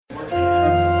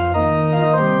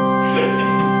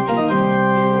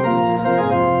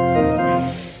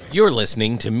You're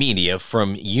listening to media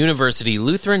from University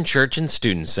Lutheran Church and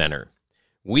Student Center.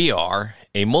 We are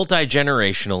a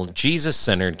multi-generational,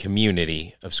 Jesus-centered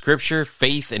community of Scripture,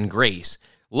 faith, and grace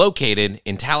located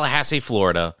in Tallahassee,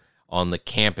 Florida, on the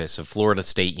campus of Florida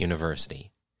State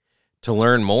University. To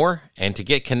learn more and to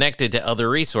get connected to other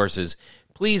resources,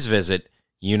 please visit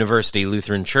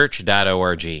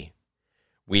universitylutheranchurch.org.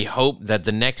 We hope that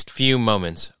the next few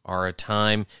moments are a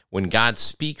time when God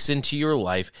speaks into your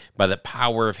life by the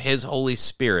power of His Holy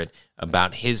Spirit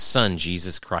about His Son,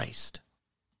 Jesus Christ.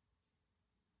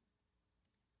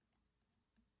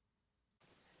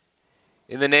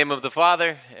 In the name of the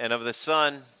Father, and of the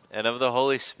Son, and of the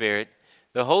Holy Spirit,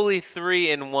 the Holy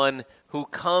Three-in-One, who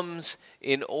comes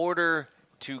in order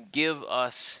to give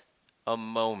us a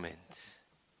moment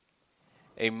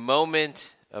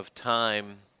of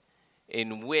time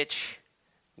in which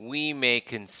we may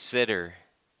consider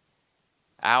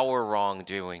our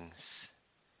wrongdoings,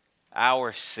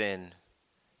 our sin,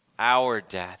 our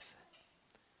death,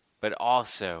 but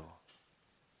also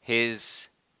His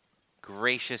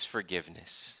gracious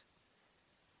forgiveness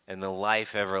and the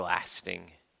life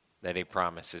everlasting that He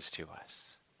promises to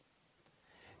us.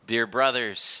 Dear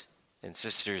brothers and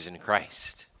sisters in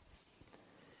Christ,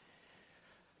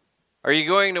 are you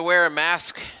going to wear a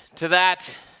mask to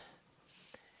that?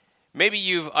 Maybe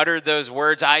you've uttered those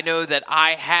words. I know that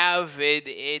I have.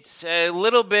 It's a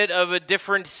little bit of a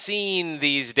different scene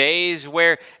these days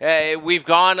where we've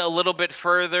gone a little bit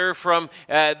further from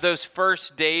those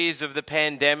first days of the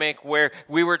pandemic where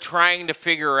we were trying to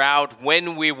figure out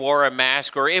when we wore a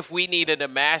mask or if we needed a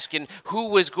mask and who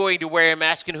was going to wear a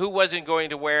mask and who wasn't going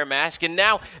to wear a mask. And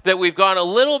now that we've gone a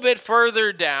little bit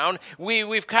further down,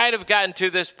 we've kind of gotten to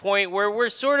this point where we're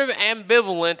sort of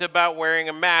ambivalent about wearing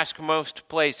a mask most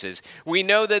places. We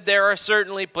know that there are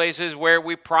certainly places where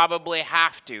we probably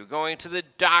have to. Going to the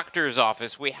doctor's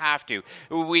office, we have to.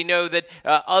 We know that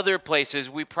other places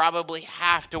we probably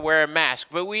have to wear a mask.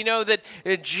 But we know that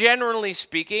generally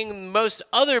speaking, most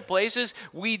other places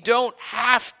we don't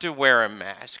have to wear a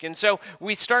mask. And so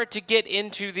we start to get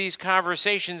into these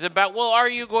conversations about, well, are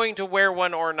you going to wear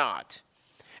one or not?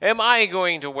 Am I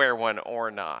going to wear one or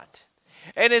not?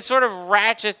 And it sort of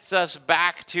ratchets us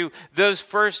back to those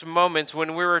first moments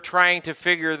when we were trying to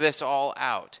figure this all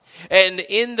out. And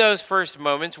in those first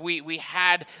moments, we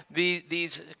had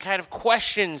these kind of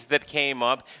questions that came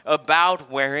up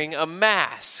about wearing a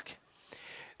mask.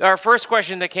 Our first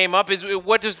question that came up is,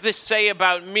 what does this say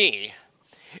about me?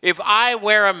 If I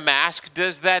wear a mask,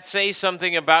 does that say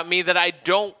something about me that I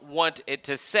don't want it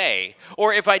to say?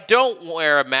 Or if I don't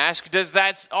wear a mask, does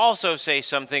that also say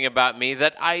something about me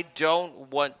that I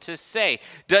don't want to say?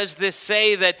 Does this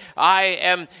say that I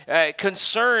am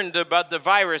concerned about the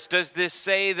virus? Does this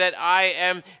say that I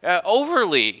am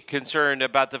overly concerned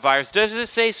about the virus? Does this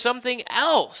say something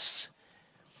else?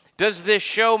 Does this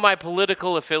show my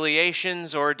political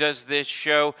affiliations, or does this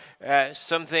show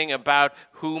something about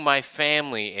who my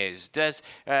family is? Does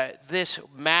this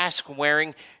mask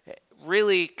wearing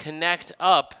really connect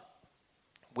up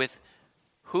with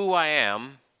who I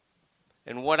am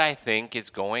and what I think is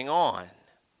going on?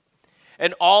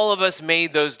 And all of us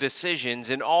made those decisions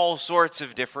in all sorts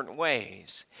of different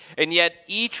ways. And yet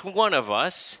each one of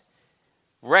us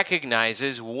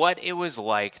recognizes what it was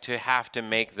like to have to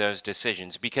make those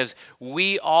decisions, because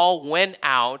we all went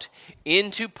out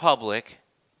into public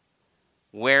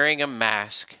wearing a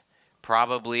mask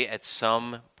probably at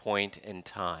some point in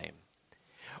time.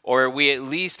 Or we at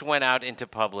least went out into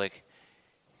public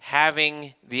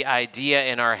having the idea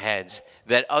in our heads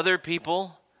that other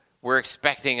people were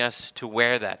expecting us to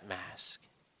wear that mask.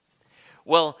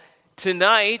 Well,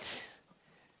 tonight,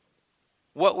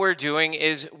 what we're doing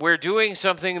is we're doing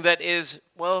something that is,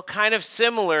 well, kind of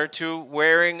similar to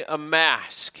wearing a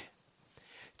mask.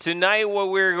 Tonight,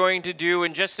 what we're going to do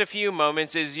in just a few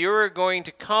moments is you're going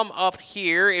to come up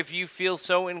here if you feel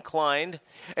so inclined,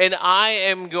 and I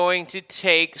am going to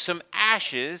take some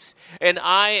ashes, and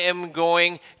I am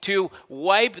going to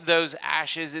wipe those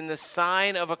ashes in the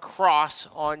sign of a cross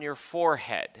on your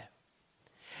forehead.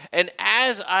 And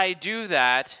as I do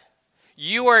that,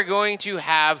 you are going to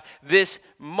have this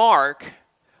mark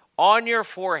on your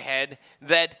forehead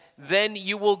that then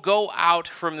you will go out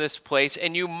from this place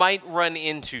and you might run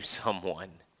into someone.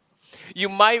 You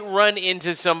might run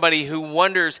into somebody who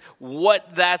wonders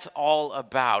what that's all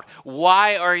about.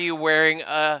 Why are you wearing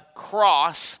a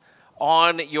cross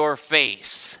on your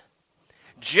face?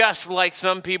 Just like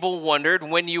some people wondered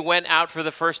when you went out for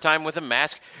the first time with a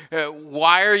mask,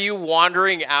 why are you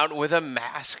wandering out with a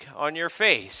mask on your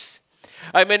face?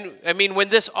 I mean, when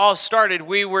this all started,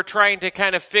 we were trying to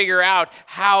kind of figure out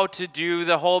how to do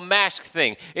the whole mask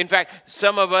thing. In fact,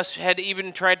 some of us had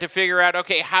even tried to figure out,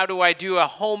 okay, how do I do a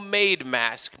homemade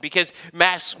mask? Because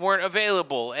masks weren't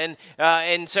available.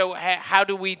 And so how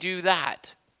do we do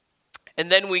that?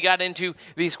 And then we got into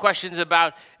these questions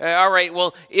about, all right,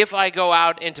 well, if I go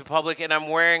out into public and I'm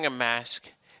wearing a mask,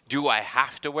 do I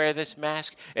have to wear this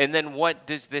mask? And then what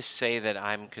does this say that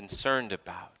I'm concerned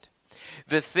about?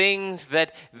 The things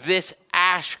that this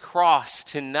ash cross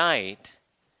tonight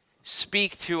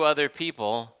speak to other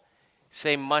people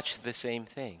say much the same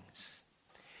things.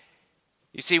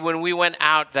 You see, when we went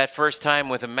out that first time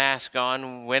with a mask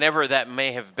on, whenever that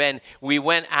may have been, we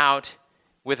went out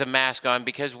with a mask on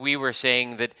because we were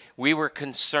saying that we were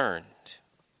concerned.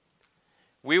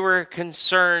 We were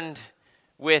concerned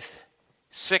with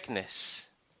sickness.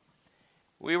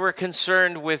 We were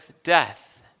concerned with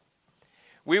death.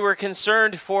 We were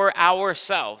concerned for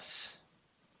ourselves,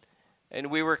 and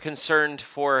we were concerned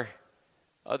for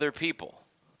other people.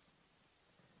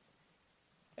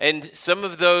 And some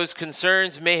of those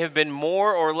concerns may have been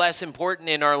more or less important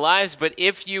in our lives, but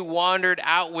if you wandered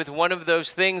out with one of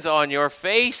those things on your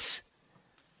face,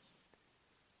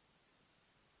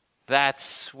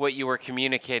 that's what you were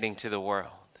communicating to the world.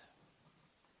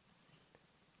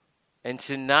 And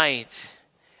tonight,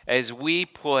 as we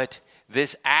put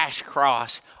this ash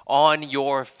cross on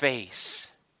your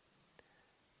face,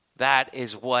 that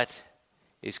is what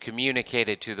is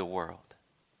communicated to the world.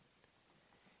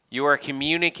 You are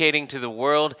communicating to the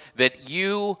world that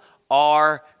you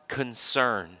are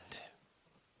concerned.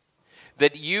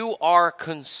 That you are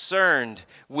concerned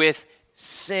with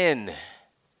sin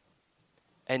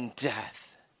and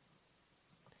death.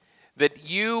 That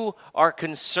you are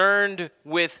concerned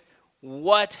with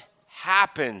what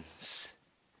happens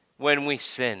when we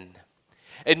sin.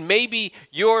 And maybe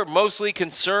you're mostly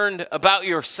concerned about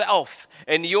yourself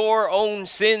and your own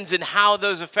sins and how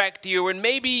those affect you. And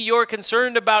maybe you're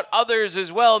concerned about others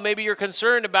as well. Maybe you're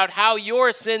concerned about how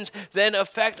your sins then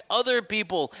affect other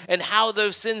people and how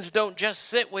those sins don't just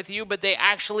sit with you, but they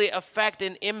actually affect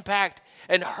and impact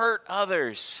and hurt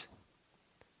others.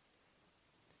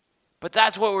 But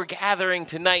that's what we're gathering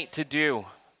tonight to do,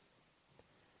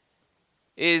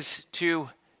 is to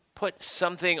put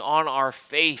something on our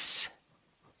face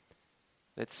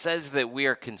that says that we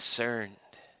are concerned.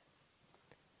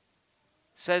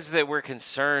 Says that we're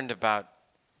concerned about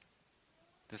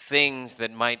the things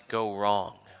that might go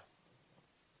wrong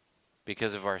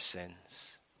because of our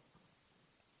sins.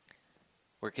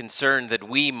 We're concerned that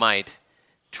we might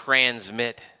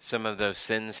transmit some of those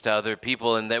sins to other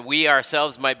people, and that we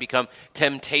ourselves might become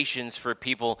temptations for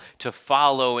people to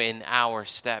follow in our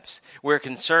steps. We're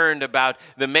concerned about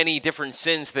the many different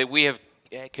sins that we have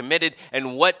committed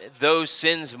and what those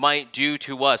sins might do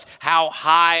to us, how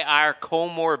high our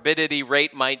comorbidity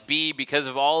rate might be because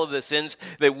of all of the sins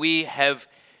that we have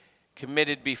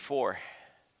committed before.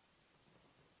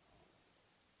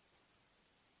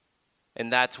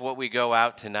 And that's what we go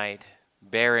out tonight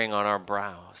bearing on our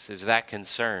brows, is that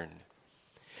concern.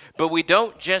 But we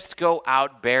don't just go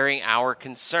out bearing our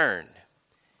concern.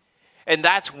 And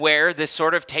that's where this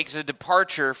sort of takes a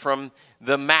departure from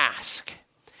the mask.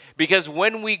 Because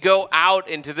when we go out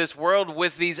into this world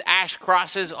with these ash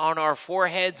crosses on our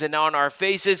foreheads and on our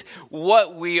faces,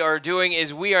 what we are doing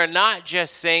is we are not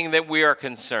just saying that we are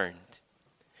concerned,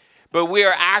 but we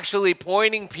are actually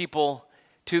pointing people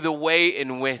to the way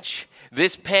in which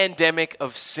this pandemic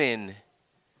of sin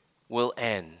will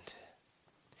end.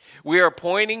 We are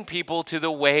pointing people to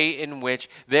the way in which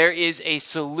there is a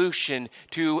solution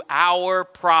to our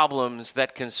problems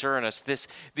that concern us,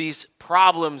 these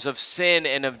problems of sin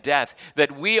and of death,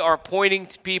 that we are pointing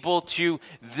people to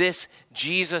this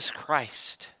Jesus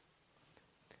Christ,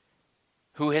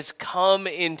 who has come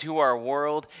into our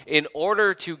world in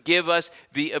order to give us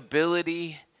the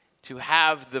ability to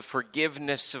have the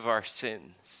forgiveness of our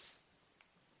sins.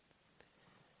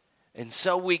 And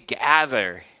so we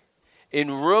gather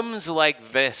in rooms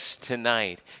like this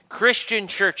tonight, Christian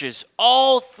churches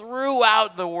all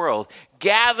throughout the world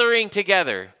gathering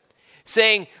together,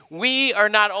 saying we are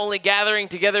not only gathering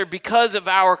together because of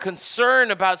our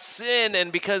concern about sin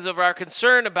and because of our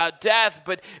concern about death,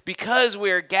 but because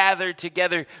we are gathered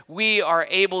together, we are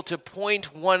able to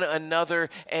point one another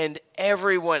and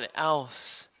everyone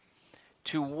else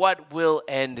to what will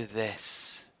end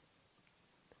this.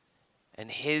 And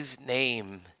his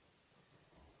name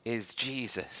is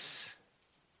Jesus.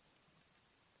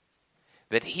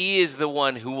 that he is the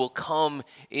one who will come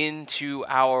into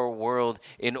our world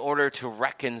in order to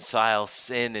reconcile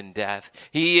sin and death.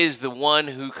 He is the one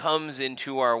who comes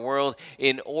into our world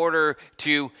in order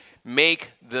to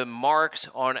make the marks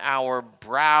on our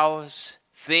brows,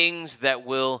 things that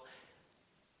will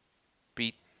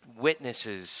be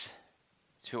witnesses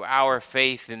to our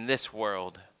faith in this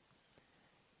world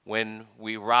when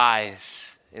we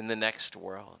rise in the next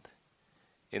world,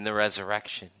 in the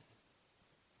resurrection.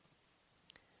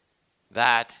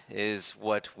 That is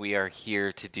what we are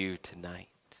here to do tonight.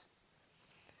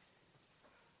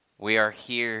 We are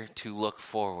here to look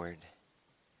forward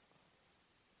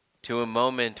to a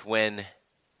moment when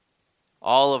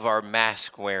all of our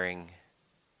mask wearing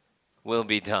will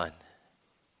be done.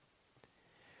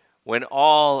 When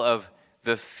all of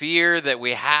the fear that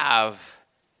we have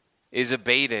is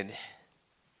abated.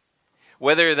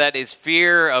 Whether that is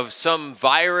fear of some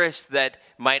virus that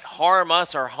might harm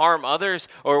us or harm others,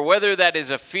 or whether that is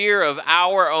a fear of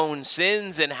our own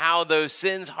sins and how those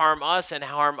sins harm us and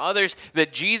harm others,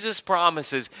 that Jesus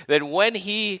promises that when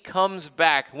he comes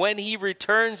back, when he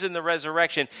returns in the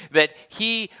resurrection, that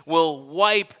he will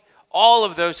wipe all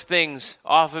of those things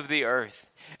off of the earth.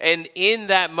 And in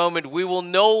that moment, we will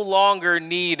no longer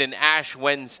need an Ash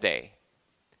Wednesday,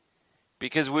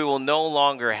 because we will no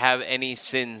longer have any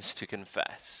sins to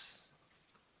confess.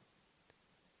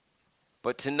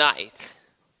 But tonight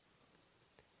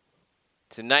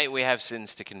we have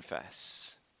sins to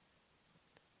confess.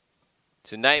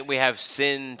 Tonight we have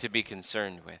sin to be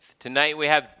concerned with. Tonight we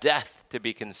have death to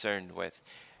be concerned with.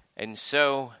 And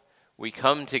so we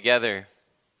come together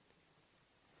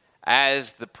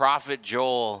as the prophet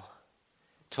Joel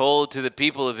told to the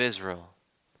people of Israel,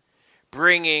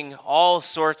 bringing all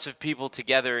sorts of people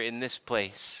together in this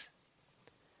place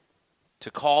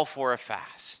to call for a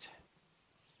fast,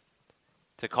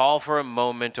 to call for a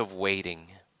moment of waiting,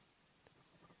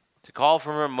 to call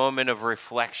for a moment of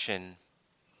reflection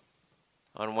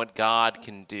on what God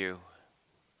can do,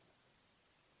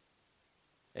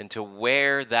 and to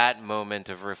wear that moment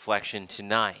of reflection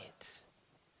tonight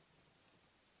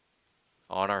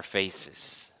on our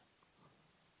faces,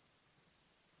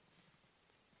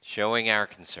 showing our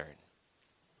concern,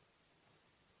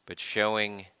 but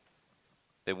showing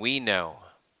that we know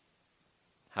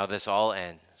how this all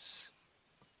ends,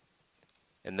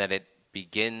 and that it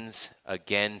begins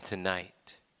again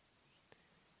tonight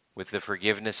with the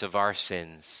forgiveness of our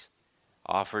sins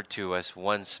offered to us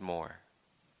once more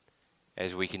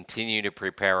as we continue to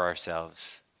prepare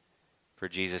ourselves for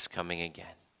Jesus coming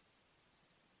again.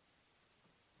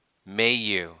 May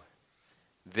you,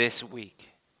 this week,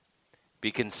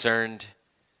 be concerned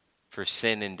for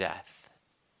sin and death,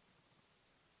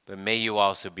 but may you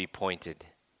also be pointed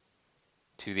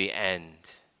to the end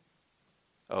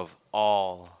of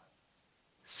all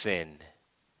sin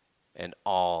and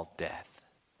all death.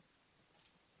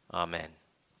 Amen.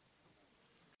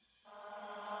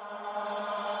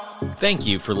 Thank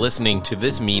you for listening to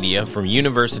this media from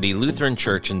University Lutheran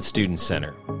Church and Student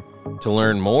Center. To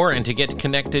learn more and to get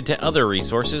connected to other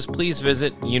resources, please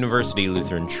visit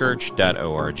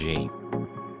universitylutheranchurch.org.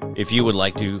 If you would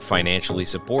like to financially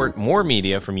support more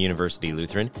media from University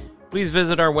Lutheran, please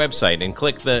visit our website and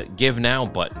click the Give Now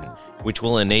button, which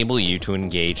will enable you to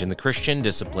engage in the Christian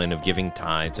discipline of giving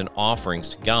tithes and offerings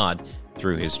to God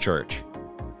through His church.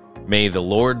 May the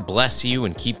Lord bless you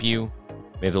and keep you.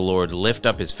 May the Lord lift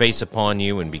up His face upon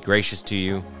you and be gracious to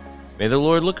you. May the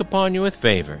Lord look upon you with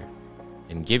favor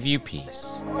and give you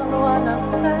peace.